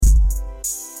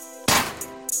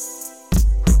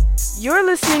You're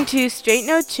listening to Straight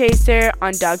No Chaser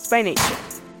on Dogs by Nature.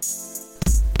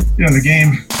 The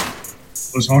game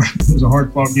was hard. It was a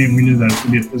hard-fought game. We knew that it was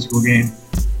going to be a physical game.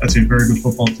 That's a very good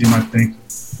football team, I think.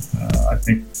 I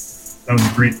think that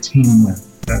was a great team win.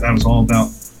 That was all about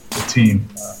the team.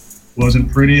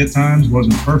 Wasn't pretty at times,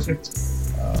 wasn't perfect.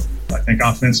 I think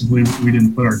offensively, we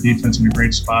didn't put our defense in a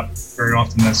great spot very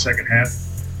often in that second half.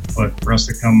 But for us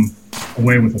to come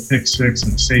away with a pick six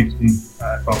and a safety,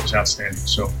 I thought was outstanding.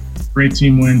 So, great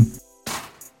team win.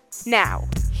 Now,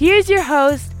 here's your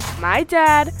host, my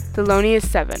dad,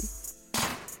 Thelonious7.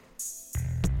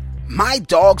 My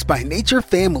Dogs by Nature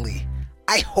family,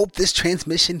 I hope this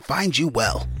transmission finds you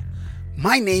well.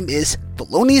 My name is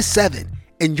Thelonious7,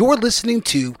 and you're listening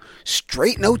to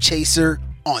Straight No Chaser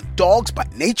on Dogs by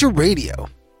Nature Radio.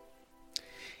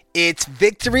 It's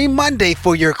Victory Monday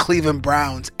for your Cleveland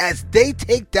Browns as they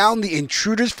take down the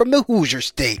intruders from the Hoosier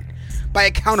State by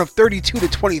a count of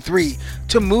 32-23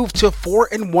 to move to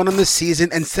 4-1 on the season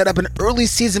and set up an early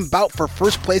season bout for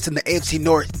first place in the AFC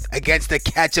North against the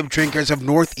catch-up drinkers of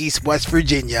Northeast West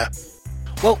Virginia.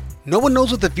 Well, no one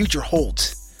knows what the future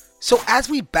holds. So as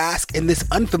we bask in this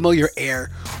unfamiliar air,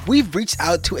 we've reached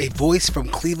out to a voice from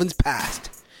Cleveland's past.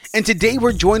 And today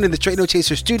we're joined in the Straight No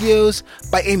Chaser studios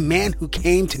by a man who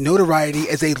came to notoriety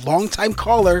as a longtime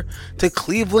caller to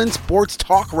Cleveland Sports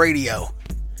Talk Radio.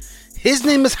 His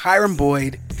name is Hiram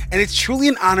Boyd, and it's truly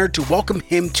an honor to welcome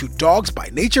him to Dogs by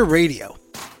Nature Radio.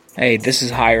 Hey, this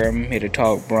is Hiram, here to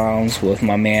talk Browns with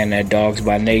my man at Dogs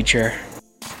by Nature.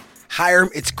 Hiram,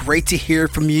 it's great to hear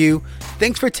from you.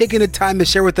 Thanks for taking the time to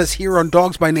share with us here on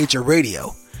Dogs by Nature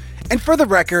Radio. And for the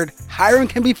record, Hiram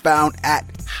can be found at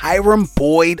Hiram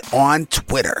Boyd on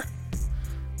Twitter.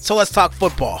 So let's talk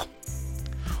football.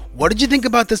 What did you think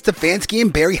about the Stefanski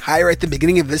and Barry hire at the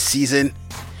beginning of this season?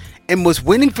 And was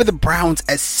winning for the Browns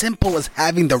as simple as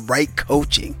having the right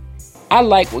coaching? I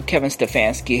like what Kevin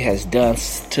Stefanski has done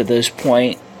to this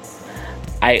point.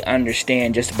 I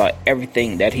understand just about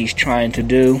everything that he's trying to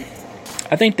do.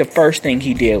 I think the first thing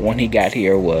he did when he got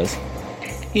here was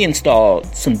he installed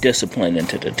some discipline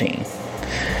into the team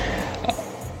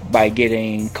by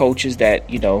getting coaches that,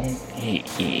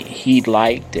 he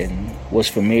liked and was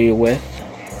familiar with,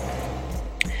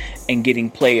 and getting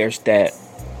players that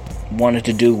wanted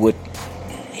to do what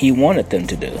he wanted them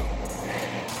to do.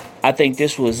 I think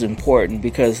this was important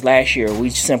because last year we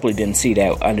simply didn't see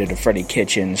that under the Freddie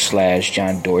Kitchens /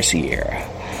 John Dorsey era.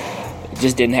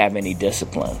 Just didn't have any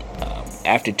discipline.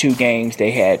 After 2 games,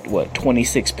 they had,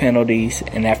 26 penalties,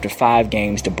 and after 5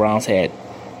 games, the Browns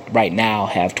right now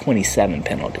have 27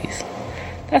 penalties.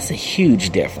 That's a huge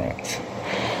difference.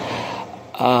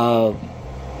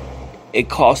 It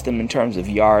cost them in terms of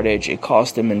yardage. It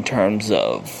cost them in terms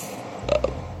of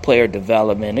player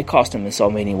development. It cost them in so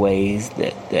many ways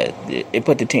that it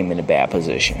put the team in a bad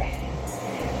position.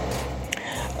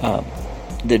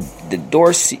 The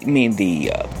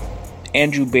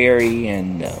Andrew Berry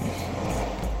and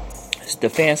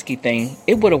Stefanski thing,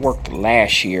 it would have worked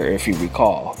last year if you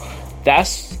recall.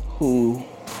 That's who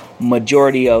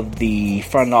majority of the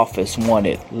front office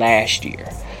wanted last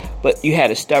year. But you had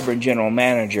a stubborn general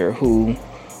manager who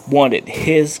wanted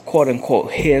his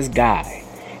quote-unquote his guy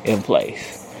in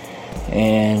place.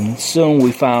 And soon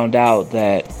we found out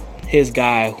that his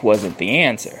guy wasn't the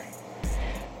answer.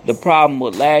 The problem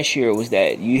with last year was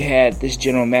that you had this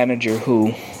general manager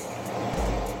who,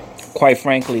 quite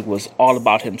frankly, was all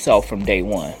about himself from day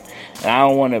one. And I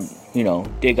don't want to,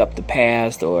 dig up the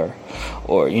past or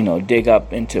dig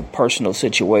up into personal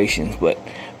situations, but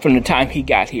from the time he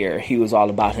got here, he was all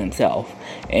about himself.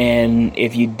 And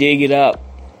if you dig it up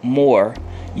more,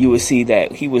 you would see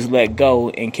that he was let go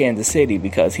in Kansas City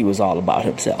because he was all about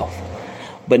himself.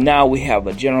 But now we have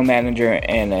a general manager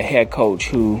and a head coach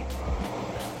who,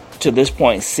 to this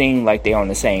point, seem like they're on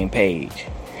the same page.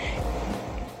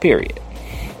 Period.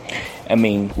 I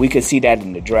mean, we could see that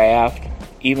in the draft,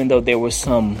 even though there was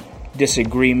some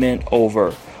disagreement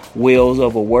over Wills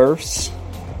over Wirfs.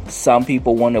 Some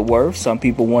people wanted Wirfs, some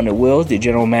people wanted Wills. The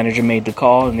general manager made the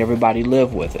call and everybody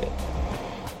lived with it.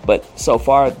 But so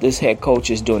far, this head coach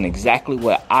is doing exactly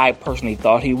what I personally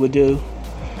thought he would do,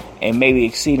 and maybe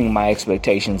exceeding my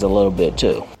expectations a little bit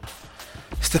too.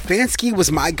 Stefanski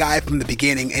was my guy from the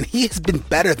beginning, and he has been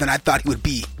better than I thought he would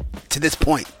be to this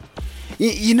point.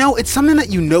 It's something that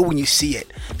you know when you see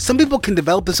it. Some people can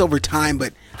develop this over time,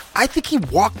 but I think he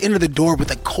walked into the door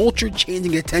with a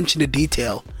culture-changing attention to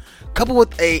detail, coupled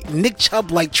with a Nick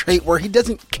Chubb-like trait where he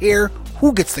doesn't care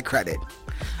who gets the credit.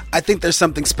 I think there's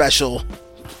something special,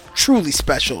 truly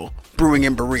special, brewing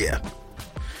in Berea.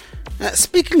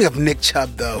 Speaking of Nick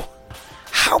Chubb, though,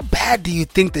 how bad do you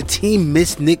think the team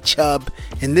missed Nick Chubb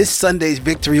in this Sunday's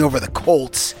victory over the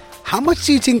Colts? How much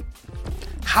do you think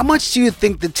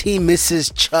the team misses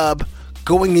Chubb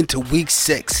going into week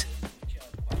 6?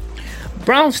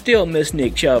 Browns still miss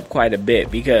Nick Chubb quite a bit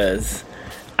because,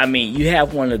 you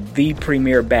have one of the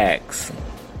premier backs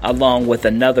along with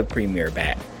another premier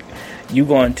back. You're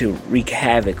going to wreak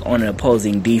havoc on an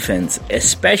opposing defense,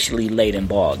 especially late in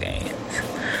ball games.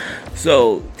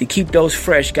 So to keep those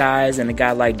fresh guys and a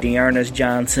guy like Dearness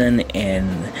Johnson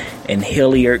and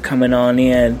Hilliard coming on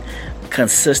in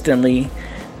consistently,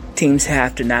 teams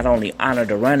have to not only honor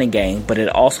the running game, but it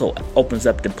also opens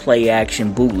up the play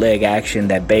action, bootleg action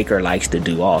that Baker likes to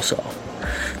do also.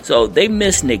 So they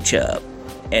miss Nick Chubb.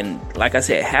 And like I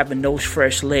said, having those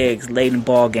fresh legs late in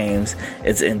ball games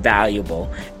is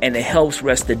invaluable. And it helps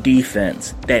rest the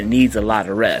defense that needs a lot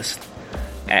of rest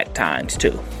at times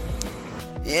too.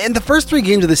 In the first 3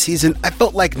 games of the season, I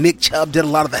felt like Nick Chubb did a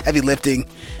lot of the heavy lifting.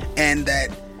 And that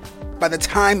by the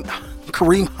time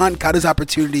Kareem Hunt got his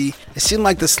opportunity, it seemed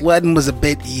like the sledding was a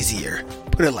bit easier.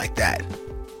 Put it like that.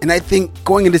 And I think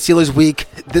going into Steelers week,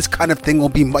 this kind of thing will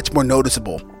be much more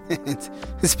noticeable.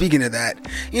 Speaking of that,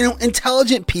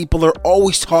 intelligent people are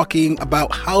always talking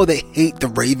about how they hate the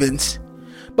Ravens.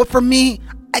 But for me,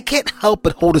 I can't help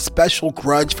but hold a special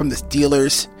grudge from the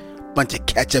Steelers. Bunch of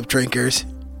ketchup drinkers.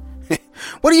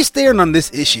 What are you staring on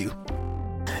this issue?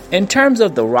 In terms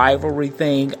of the rivalry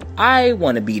thing, I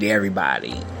want to beat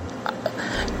everybody.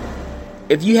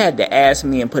 If you had to ask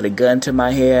me and put a gun to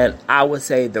my head, I would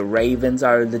say the Ravens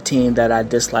are the team that I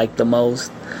dislike the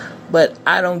most. But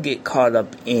I don't get caught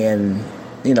up in,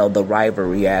 the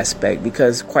rivalry aspect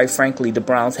because, quite frankly, the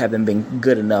Browns haven't been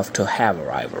good enough to have a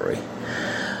rivalry.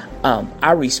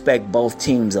 I respect both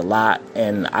teams a lot,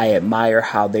 and I admire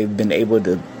how they've been able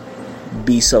to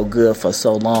be so good for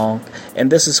so long.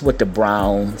 And this is what the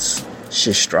Browns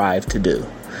should strive to do,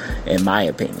 in my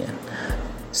opinion.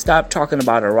 Stop talking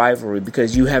about a rivalry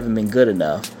because you haven't been good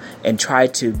enough and try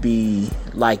to be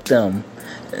like them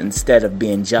instead of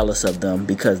being jealous of them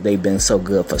because they've been so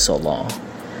good for so long.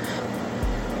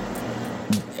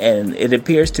 And it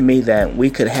appears to me that we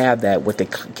could have that with the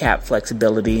cap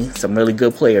flexibility, some really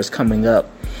good players coming up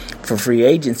for free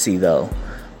agency though.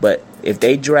 But if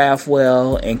they draft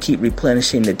well and keep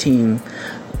replenishing the team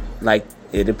like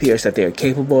it appears that they're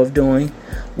capable of doing,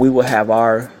 we will have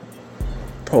our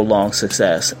prolonged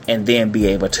success and then be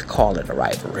able to call it a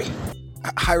rivalry.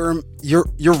 Hiram,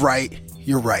 you're right.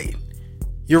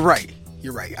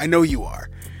 I know you are,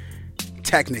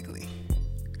 technically.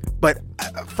 But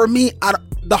for me,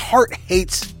 the heart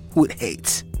hates who it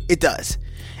hates. It does.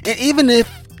 And even if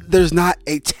there's not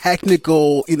a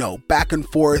technical, back and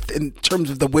forth in terms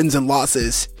of the wins and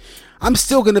losses, I'm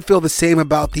still going to feel the same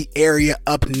about the area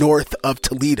up north of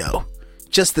Toledo.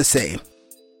 Just the same.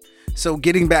 So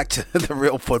getting back to the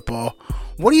real football,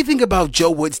 what do you think about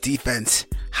Joe Woods' defense?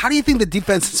 How do you think the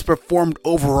defense has performed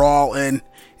overall, and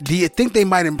do you think they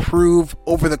might improve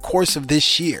over the course of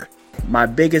this year? My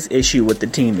biggest issue with the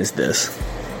team is this.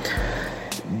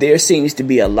 There seems to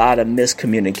be a lot of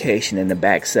miscommunication in the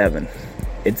back seven.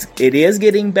 It is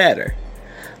getting better,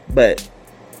 but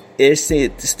it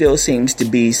still seems to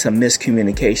be some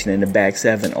miscommunication in the back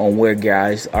seven on where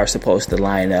guys are supposed to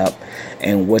line up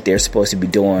and what they're supposed to be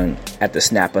doing at the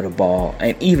snap of the ball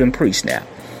and even pre-snap.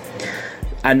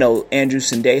 I know Andrew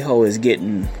Sendejo is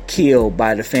getting killed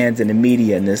by the fans and the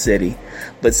media in this city,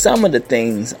 but some of the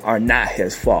things are not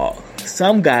his fault.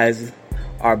 Some guys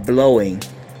are blowing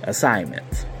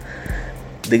assignments.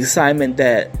 The assignment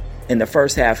that in the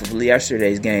first half of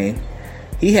yesterday's game,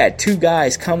 he had 2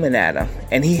 guys coming at him,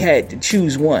 and he had to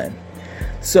choose one.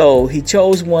 So he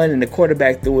chose one, and the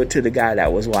quarterback threw it to the guy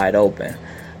that was wide open.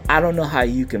 I don't know how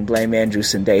you can blame Andrew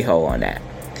Sendejo on that.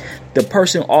 The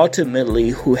person ultimately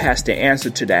who has to answer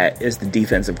to that is the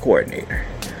defensive coordinator.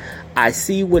 I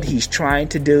see what he's trying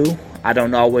to do. I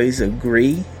don't always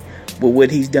agree with what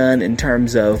he's done in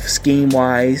terms of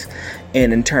scheme-wise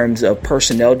and in terms of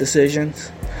personnel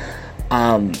decisions.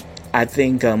 I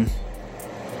think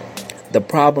the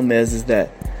problem is that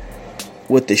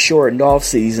with the shortened off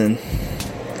season,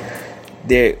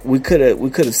 we could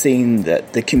have seen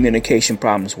that the communication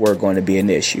problems were going to be an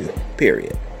issue.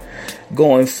 Period.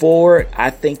 Going forward, I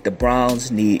think the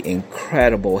Browns need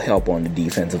incredible help on the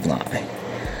defensive line.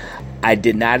 I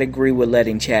did not agree with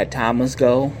letting Chad Thomas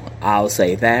go. I'll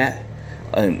say that.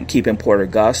 Keeping Porter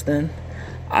Gustin.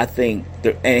 I think,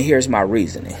 and here's my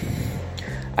reasoning.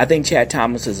 I think Chad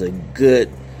Thomas is a good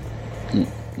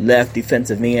left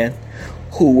defensive end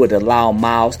who would allow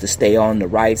Miles to stay on the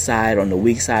right side, on the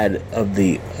weak side of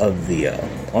the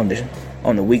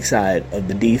on the weak side of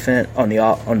the defense, on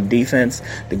the defense,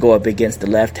 to go up against the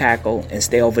left tackle and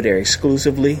stay over there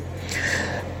exclusively.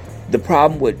 The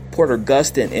problem with Porter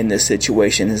Gustin in this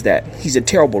situation is that he's a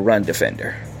terrible run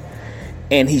defender,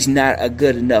 and he's not a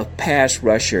good enough pass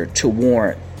rusher to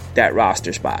warrant that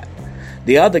roster spot.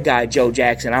 The other guy, Joe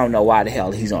Jackson, I don't know why the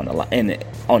hell he's on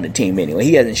the team anyway.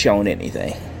 He hasn't shown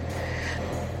anything.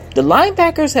 The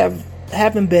linebackers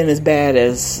haven't been as bad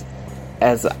as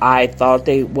I thought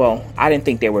they. Well, I didn't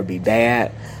think they would be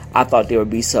bad. I thought there would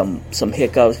be some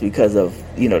hiccups because of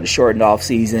the shortened off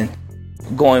season.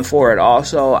 Going forward,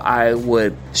 also, I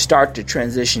would start to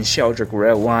transition Sheldrick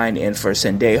Redwine in for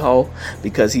Sendejo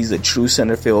because he's a true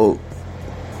center field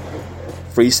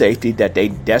free safety that they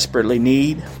desperately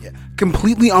need. Yeah,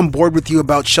 completely on board with you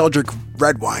about Sheldrick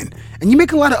Redwine. And you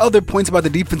make a lot of other points about the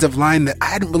defensive line that I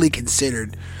hadn't really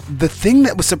considered. The thing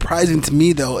that was surprising to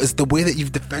me, though, is the way that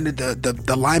you've defended the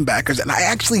linebackers. And I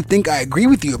actually think I agree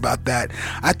with you about that.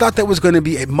 I thought that was going to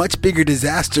be a much bigger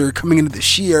disaster coming into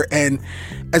this year. And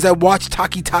as I watched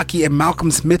Taki and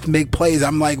Malcolm Smith make plays,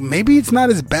 I'm like, maybe it's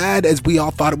not as bad as we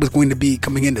all thought it was going to be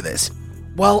coming into this.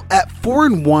 Well, at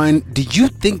 4-1, do you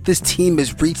think this team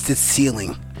has reached its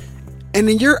ceiling? And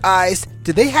in your eyes,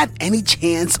 do they have any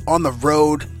chance on the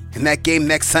road in that game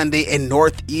next Sunday in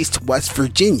Northeast West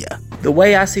Virginia? The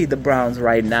way I see the Browns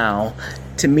right now,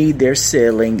 to me, their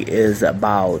ceiling is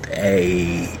about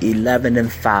a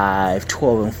 11-5,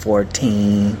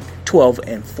 12-14,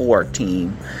 12-4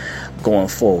 team going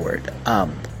forward.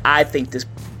 I think this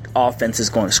offense is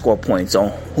going to score points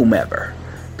on whomever,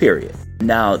 period.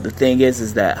 Now, the thing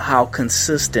is that how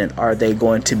consistent are they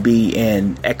going to be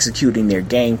in executing their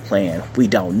game plan? We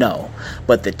don't know.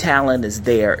 But the talent is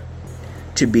there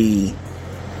to be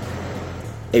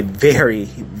a very,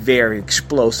 very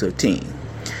explosive team.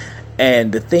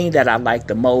 And the thing that I like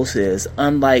the most is,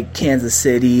 unlike Kansas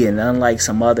City and unlike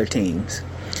some other teams,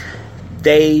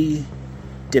 they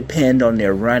depend on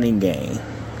their running game.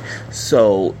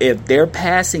 So if their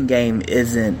passing game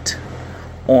isn't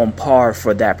on par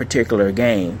for that particular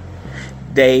game,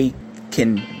 they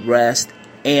can rest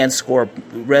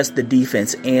the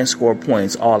defense and score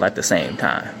points all at the same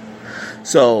time.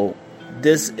 So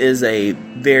this is a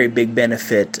very big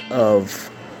benefit of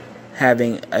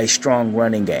having a strong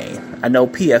running game. I know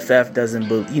PFF doesn't,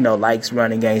 likes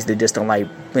running games. They just don't like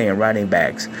playing running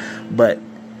backs. But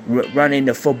running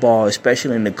the football,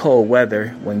 especially in the cold weather,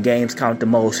 when games count the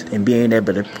most, and being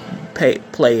able to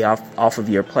play off of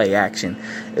your play action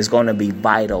is going to be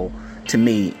vital to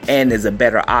me, and is a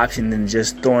better option than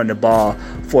just throwing the ball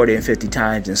 40 and 50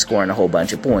 times and scoring a whole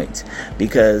bunch of points.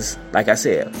 Because, like I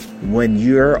said, when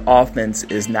your offense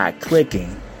is not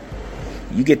clicking,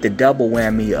 you get the double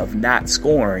whammy of not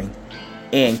scoring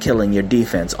and killing your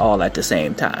defense all at the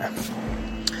same time.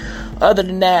 Other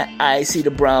than that, I see the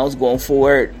Browns going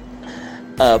forward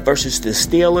versus the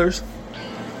Steelers.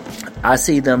 I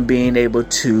see them being able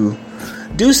to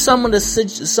do some of the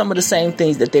same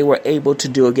things that they were able to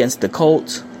do against the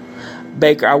Colts.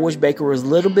 I wish Baker was a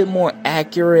little bit more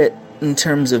accurate in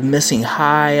terms of missing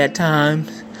high at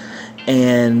times.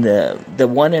 And the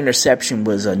one interception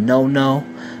was a no-no.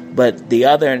 But the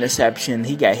other interception,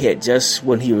 he got hit just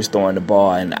when he was throwing the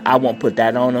ball, and I won't put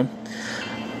that on him.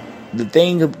 The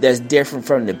thing that's different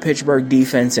from the Pittsburgh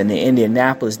defense and the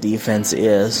Indianapolis defense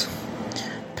is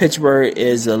Pittsburgh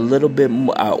is a little bit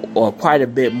more, or quite a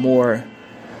bit more,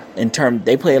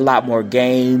 they play a lot more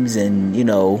games and,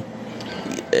 a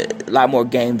lot more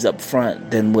games up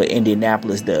front than what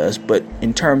Indianapolis does. But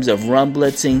in terms of run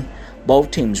blitzing,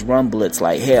 both teams run blitz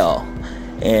like hell.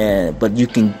 But you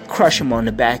can crush them on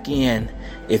the back end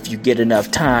if you get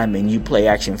enough time and you play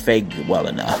action fake well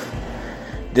enough.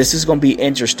 This is going to be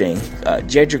interesting.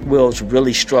 Jedrick Wills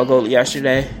really struggled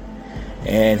yesterday,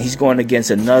 and he's going against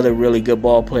another really good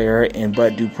ball player in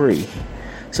Bud Dupree.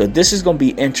 So this is going to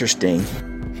be interesting.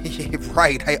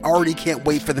 Right, I already can't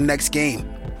wait for the next game.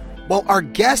 Well, our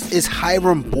guest is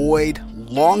Hiram Boyd,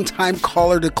 longtime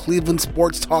caller to Cleveland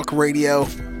Sports Talk Radio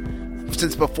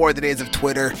since before the days of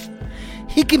Twitter.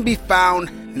 He can be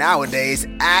found nowadays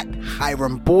at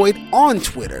Hiram Boyd on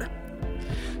Twitter.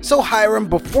 So Hiram,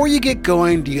 before you get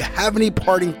going, do you have any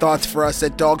parting thoughts for us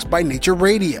at Dogs by Nature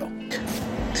Radio?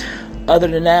 Other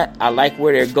than that, I like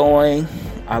where they're going.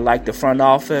 I like the front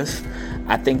office.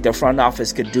 I think the front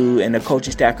office could do, and the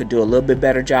coaching staff could do a little bit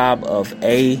better job of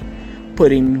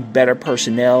putting better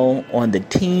personnel on the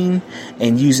team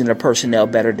and using the personnel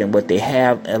better than what they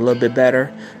have, a little bit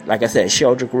better. Like I said,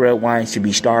 Sheldrick Redwine should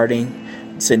be starting.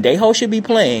 Sendejo should be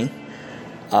playing,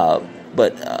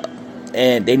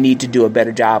 and they need to do a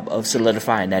better job of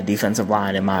solidifying that defensive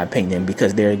line, in my opinion,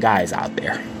 because there are guys out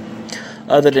there.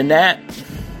 Other than that,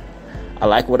 I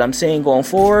like what I'm seeing going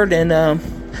forward, and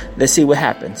let's see what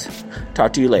happens.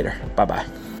 Talk to you later. Bye-bye.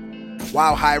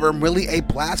 Wow, Hiram, really a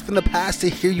blast from the past to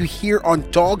hear you here on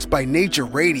Dogs by Nature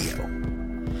Radio.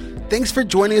 Thanks for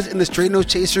joining us in the Straight No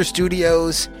Chaser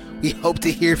studios. We hope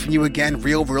to hear from you again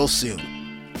real soon.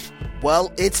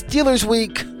 Well, it's Steelers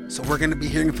week, so we're going to be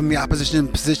hearing from the opposition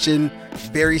position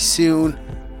very soon.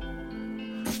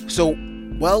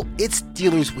 It's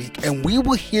Steelers week, and we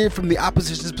will hear from the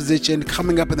opposition's position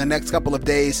coming up in the next couple of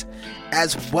days,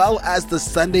 as well as the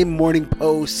Sunday Morning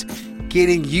Post,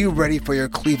 getting you ready for your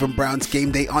Cleveland Browns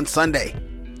game day on Sunday.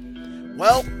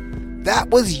 Well, that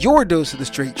was your dose of the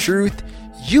straight truth.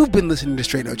 You've been listening to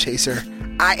Straight No Chaser.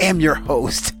 I am your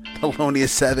host,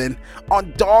 Thelonious7,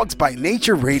 on Dogs by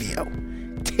Nature Radio.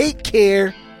 Take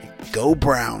care and go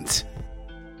Browns.